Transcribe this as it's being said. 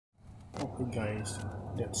Okay guys,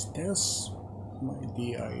 let's test my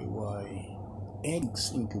DIY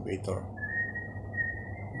eggs incubator.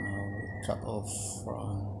 Now we cut off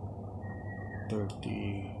from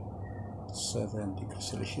 37 degrees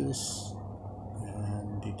Celsius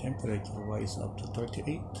and the temperature rise up to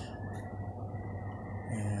 38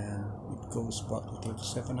 and it goes back to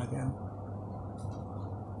 37 again,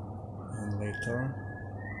 and later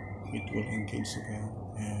it will engage again,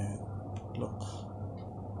 and look,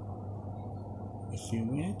 a few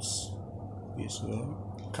minutes this will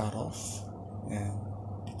cut off and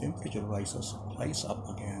the temperature rise up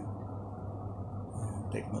again.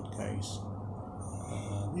 And take note guys,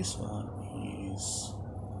 this one is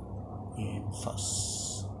in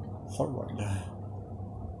fast forward,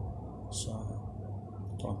 so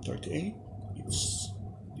from 38 it's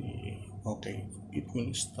okay, it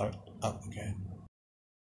will start up again.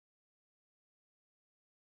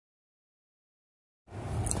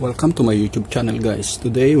 Welcome to my YouTube channel guys.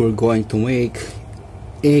 Today we're going to make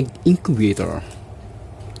egg incubator.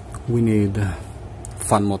 We need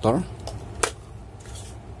fan motor,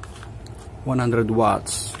 100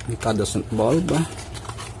 watts incandescent bulb,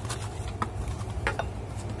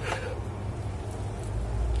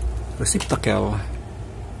 receptacle,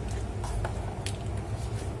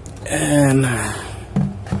 and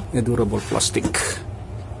a durable plastic.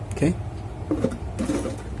 Okay,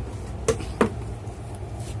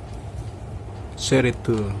 set it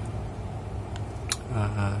to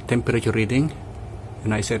temperature reading,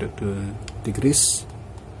 and I set it to degrees,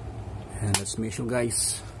 and let's measure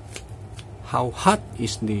guys how hot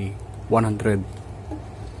is the 100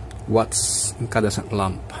 watts incandescent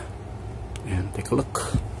lamp, and take a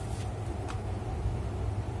look.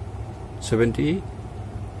 70,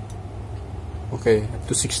 okay, up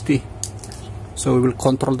to 60, so we will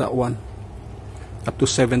control that one up to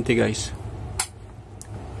 70 guys.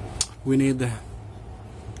 We need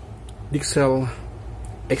Dixell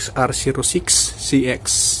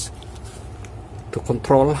XR06CX to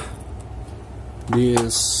control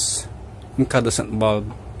this incandescent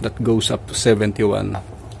bulb that goes up to 71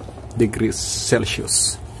 degrees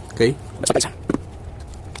Celsius. Okay, let's try.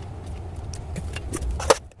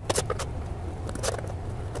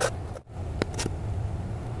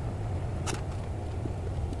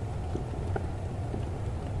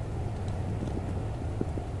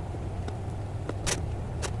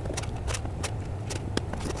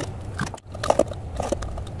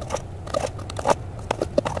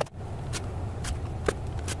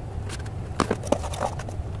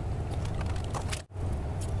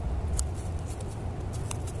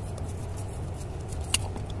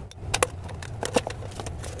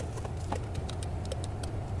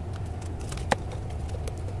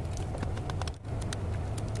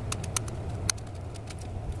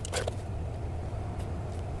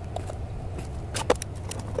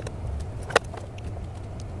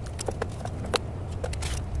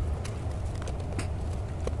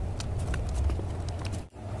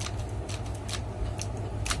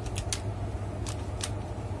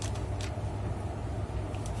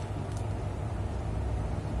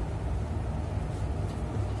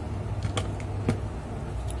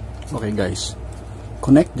 Okay guys,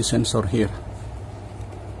 connect the sensor here.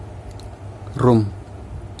 Room,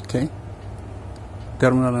 okay,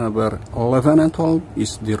 terminal number 11 and 12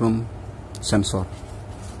 is the room sensor.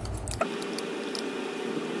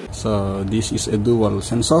 So this is a dual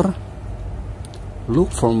sensor.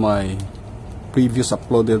 Look for my previous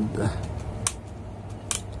uploaded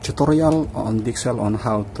tutorial on Dixell on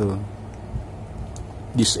how to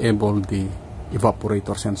disable the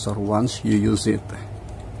evaporator sensor once you use it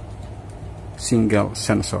single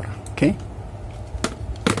sensor. Okay,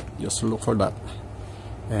 just look for that.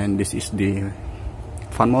 And this is the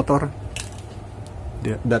fan motor.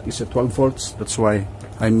 That is a 12 volts. That's why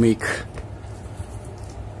I make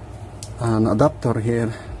an adapter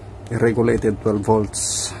here, a regulated 12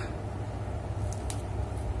 volts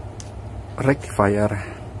rectifier.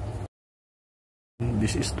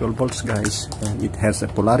 This is 12 volts guys, and it has a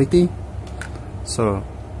polarity, so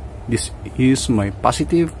this is my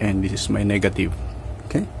positive and this is my negative.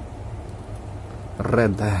 Okay,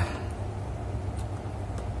 red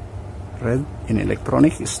in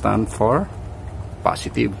electronic stand for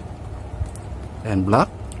positive, and black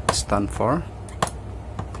stand for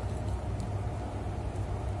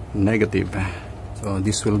negative. So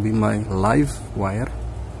this will be my live wire,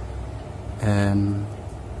 and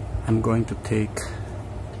I'm going to take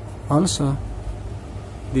also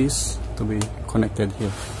this to be connected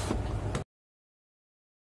here.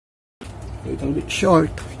 A little bit short.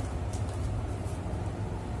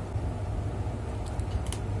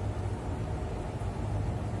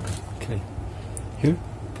 Okay, here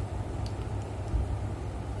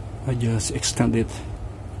I just extend it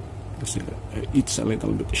because it's a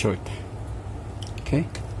little bit short. Okay.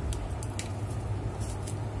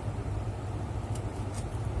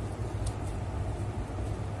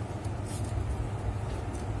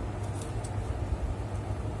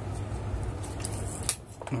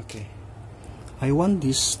 Okay, I want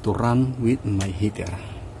this to run with my heater,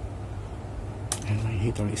 and my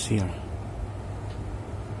heater is here.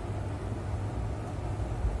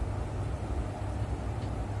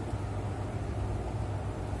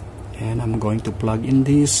 And I'm going to plug in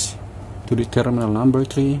this to the terminal number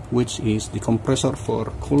 3, which is the compressor for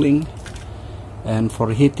cooling, and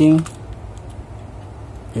for heating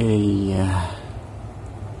a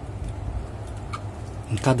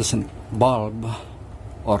incandescent bulb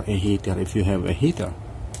or a heater if you have a heater.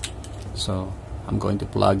 So I'm going to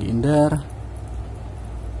plug in there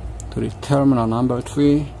to the terminal number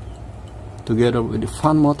 3 together with the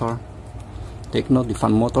fan motor. Take note, the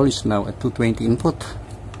fan motor is now at 220 input.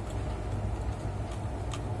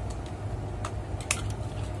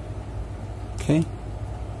 Okay,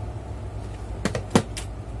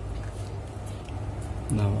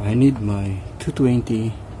 now I need my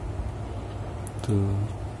 220 to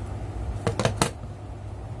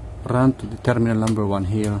run to the terminal number 1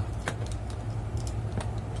 here.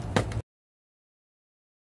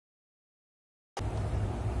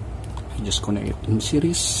 I just connect it in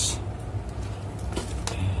series,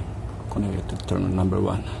 connect it to terminal number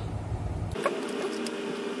 1.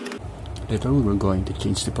 Later we are going to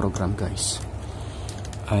change the program, guys.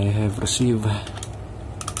 I have received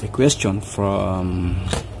a question from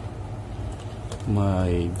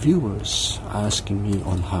my viewers asking me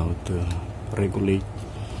on how to regulate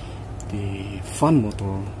the fan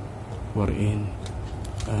motor wherein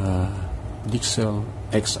Dixell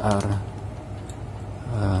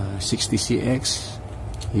XR06CX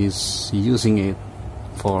is using it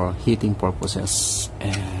for heating purposes,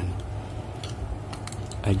 and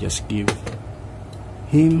I just give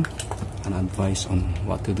him an advice on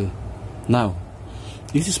what to do. Now,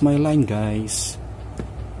 this is my line, guys.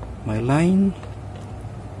 My line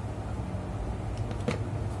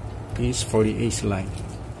is for the AC line.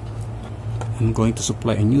 I'm going to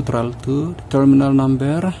supply a neutral to terminal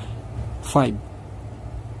number 5.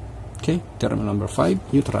 Okay, terminal number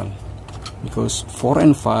 5, neutral, because 4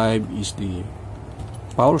 and 5 is the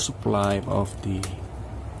power supply of the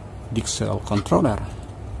Dixell controller.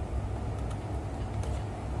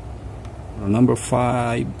 Number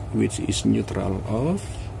 5, which is neutral of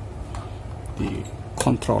the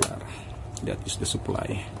controller, that is the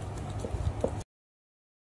supply.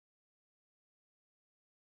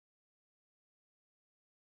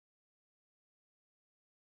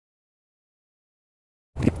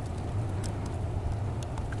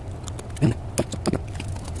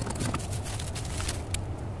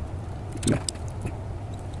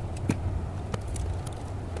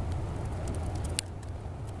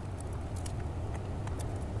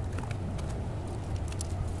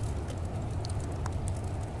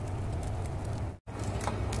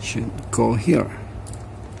 Should go here.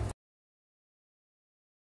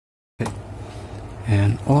 Okay.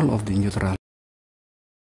 And all of the neutral.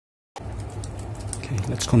 Okay,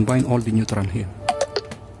 let's combine all the neutral here.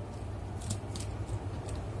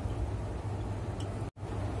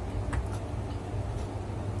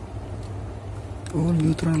 All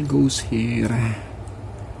neutral goes here.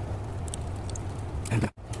 And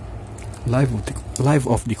live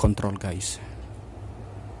of the control, guys.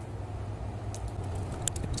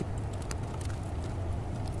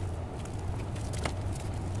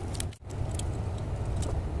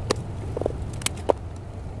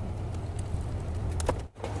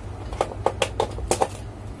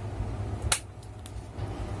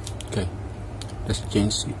 Okay, let's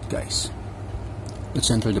change it, guys. Let's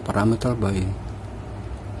enter the parameter by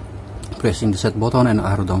pressing the set button and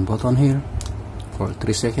arrow down button here for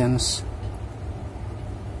 3 seconds,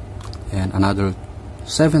 and another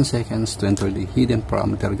 7 seconds to enter the hidden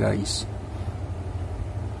parameter, guys.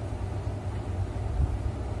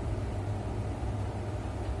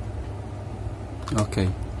 Okay,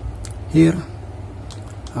 here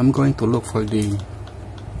I'm going to look for the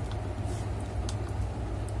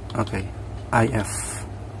IF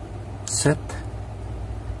set,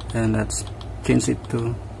 and let's change it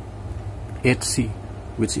to HC,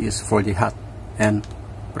 which is for the hot, and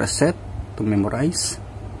press set to memorize.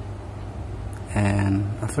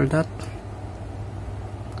 And after that,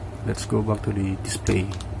 let's go back to the display,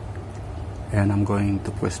 and I'm going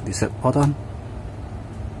to press the set button.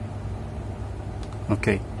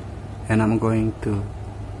 Okay, and I'm going to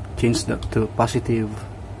change that to positive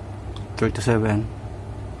 37.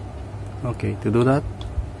 Okay, to do that,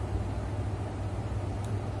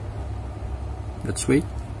 let's wait.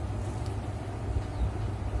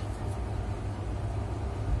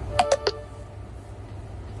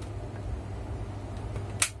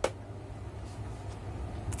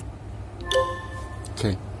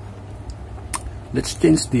 Okay, let's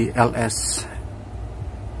change the LS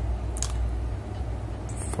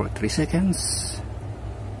for 3 seconds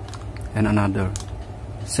and another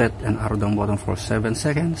set and arrow down button for 7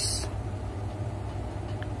 seconds.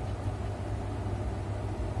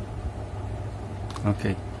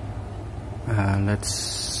 Okay,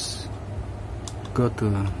 let's go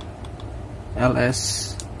to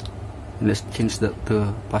LS and let's change that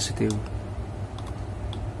to positive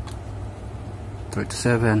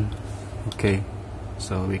 37. Okay,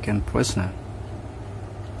 so we can press now.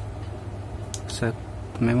 Set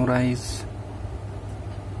to memorize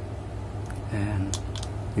and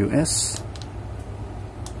US.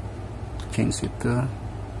 Change it to,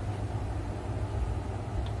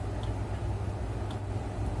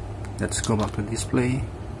 let's go back to display.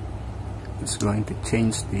 It's going to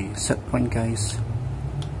change the set point, guys.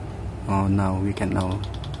 Oh, now we can now.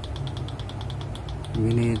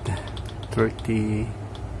 We need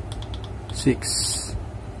 36,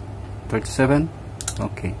 37.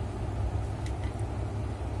 Okay,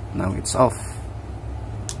 now it's off.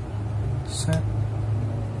 Set.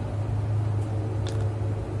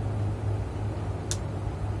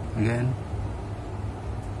 Again.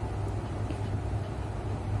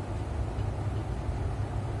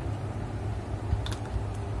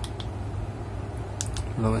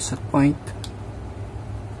 Lowest set point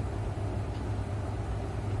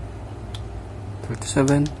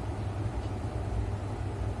 37,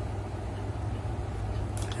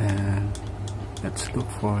 and let's look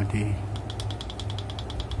for the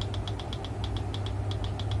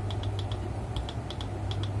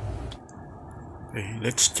okay,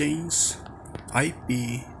 let's change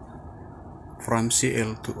IP from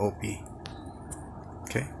CL to OP.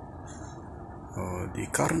 Okay, the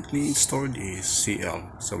currently installed is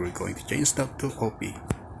CL, so we're going to change that to OP.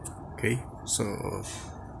 Okay, so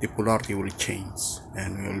the polarity will change,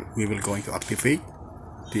 and we will going to activate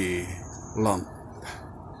the lamp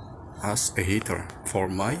as a heater for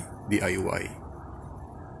my DIY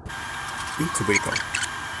incubator.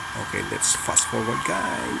 Okay, let's fast forward,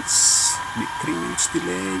 guys. The 3 minutes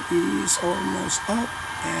delay is almost up,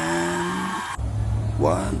 and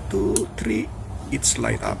 1, 2, 3, it's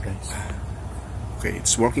light up. Okay,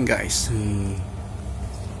 it's working, guys. The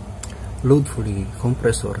load for the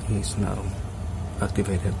compressor is now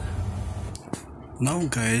activated. Now,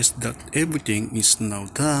 guys, that everything is now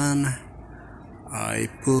done, I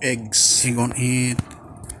put egg on it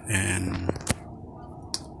and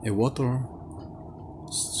a water,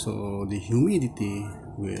 so the humidity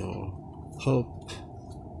will help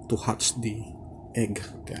to hatch the egg,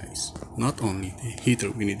 guys. Not only the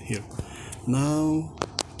heater we need here. Now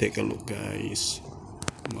take a look, guys.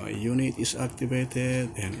 My unit is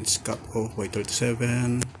activated and it's cut off by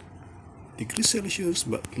 37 degrees Celsius,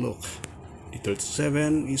 but look, the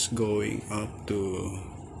 37 is going up to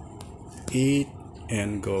 8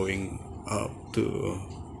 and going up to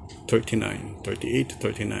 39, 38 to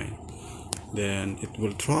 39. Then it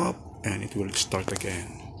will drop and it will start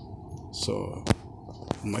again. So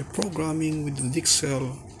my programming with the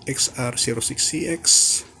Dixell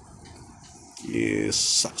XR06CX is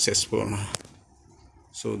successful.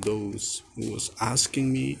 So those who was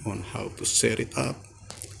asking me on how to set it up,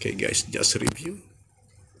 okay, guys, just review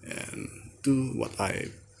and do what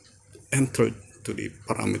I entered to the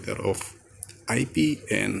parameter of IP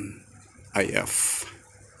and IF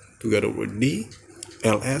together with the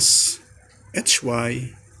LS,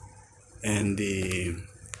 HY, and the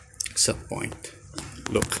set point.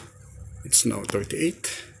 Look, it's now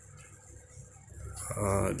 38.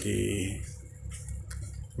 The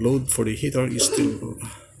load for the heater is still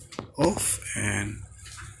off and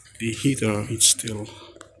the heater is still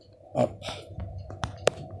up.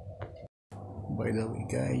 By the way,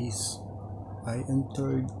 guys, I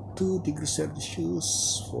entered 2 degrees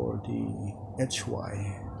Celsius for the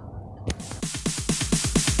HY.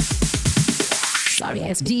 Sorry,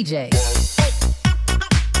 it's DJ.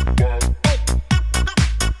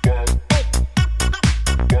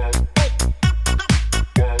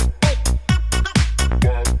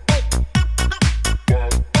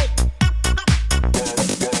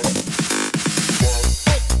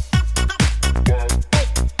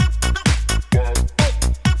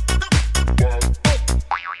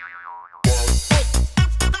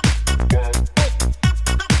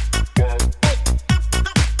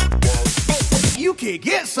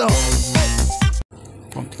 Get some. Dixell.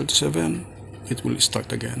 From 37, it will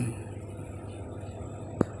start again.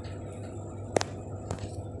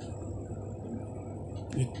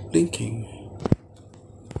 It's blinking.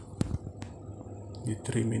 The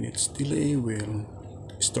 3 minutes delay will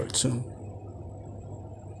start soon.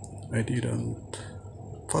 I didn't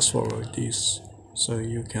fast forward this so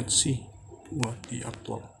you can see what the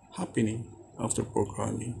actual happening after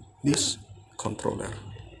programming this controller.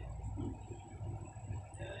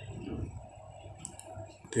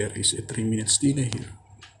 There is a 3 minutes delay here,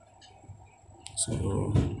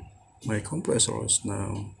 so my compressor is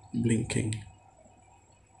now blinking.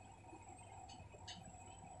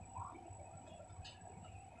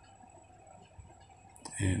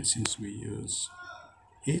 And since we use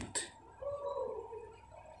heat,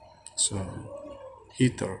 so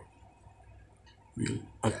heater will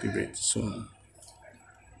activate soon.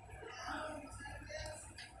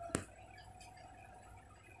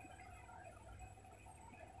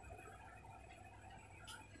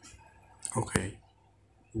 Okay,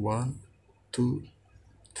 1, 2,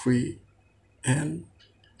 3, and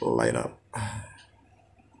light up.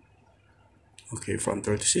 Okay, from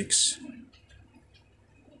 36,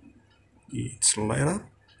 it's light up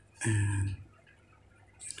and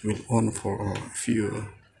it will on for a few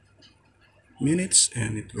minutes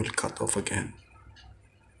and it will cut off again.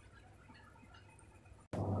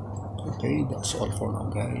 Okay, that's all for now,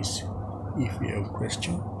 guys. If you have a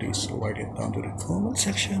question, please write it down to the comment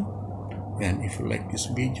section. And if you like this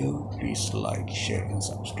video, please like, share, and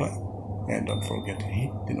subscribe. And don't forget to hit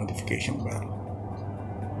the notification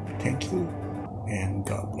bell. Thank you, and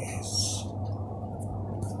God bless.